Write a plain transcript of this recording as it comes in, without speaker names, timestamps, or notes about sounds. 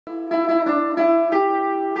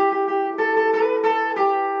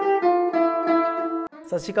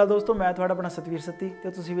सत श्री अकाल दोस्तों, मैं थोड़ा अपना सतवीर सत्ती तो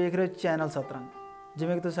तुसीं वेख रहे हो चैनल सतरंग।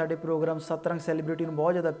 जिवें कि तुसीं साडे प्रोग्राम सतरंग सैलीब्रिटी नूं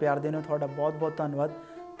बहुत ज़्यादा प्यार देने हो, तुहाडा बहुत बहुत धन्नवाद।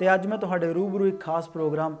 तो अज मैं तुहाडे रूबरू एक खास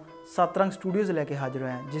प्रोग्राम सतरंग स्टूडियोज़ लैके हाजिर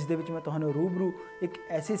होया, जिस दे विच मैं तुहानूं रूबरू एक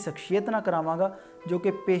ऐसी शख्सियत नाल करावांगा जो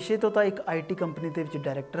कि पेशे तो एक IT company they which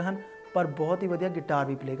director हैं, पर बहुत ही वधिया गिटार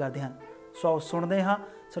भी प्ले करते हैं। सो आओ सुणदे हां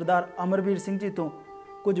सरदार अमरवीर सिंह जी तो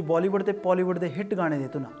कुछ बॉलीवुड ते पॉलीवुड के हिट गाने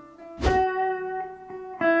दे धुनां।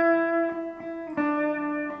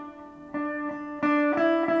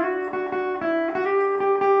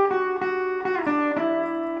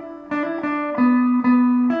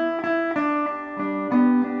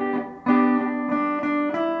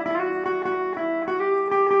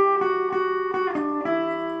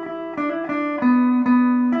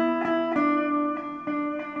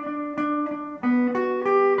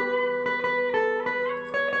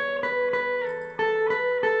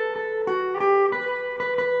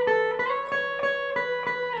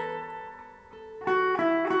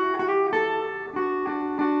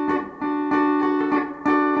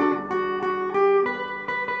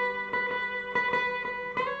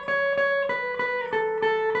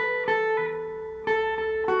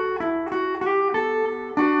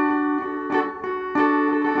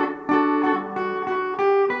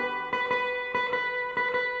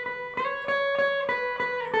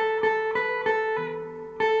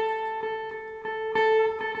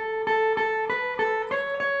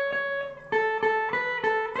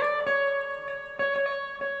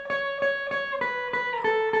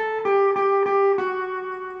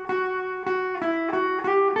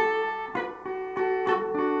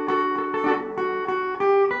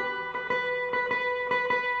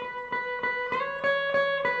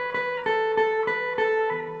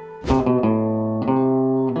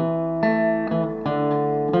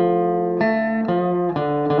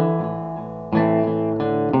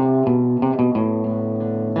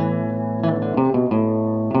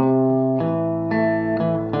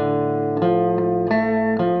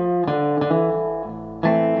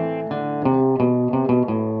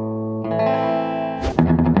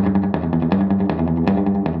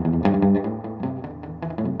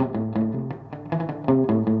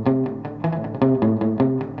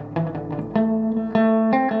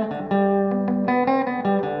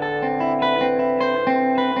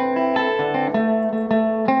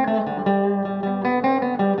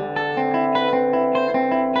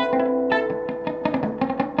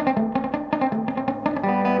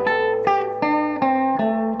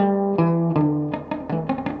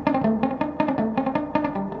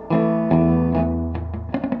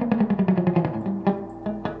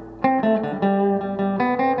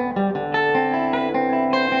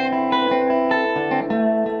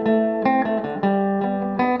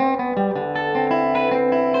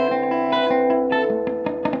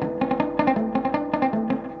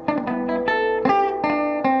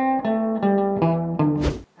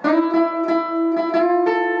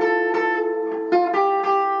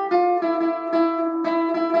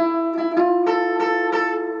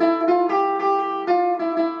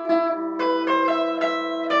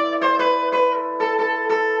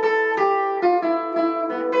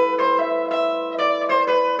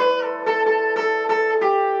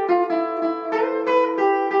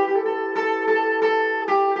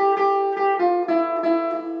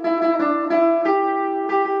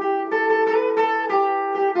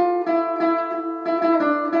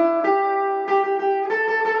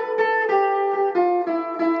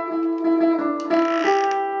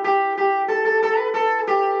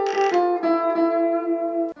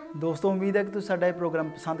 दोस्तों उम्मीद है कि तुसीं साडा प्रोग्राम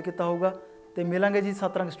पसंद किया होगा। तो मिलांगे जी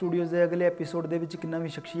सतरंग स्टूडियोज़ के अगले एपीसोड के एक नवी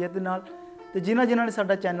शख्सियत नाल। तो जिन्होंने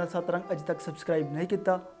साडा चैनल सतरंग अज तक सबसक्राइब नहीं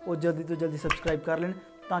किया वो जल्दी तो जल्दी सबसक्राइब कर लें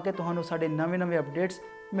ताकि तुहानूं साडे नवे अपडेट्स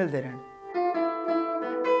मिलते रहन।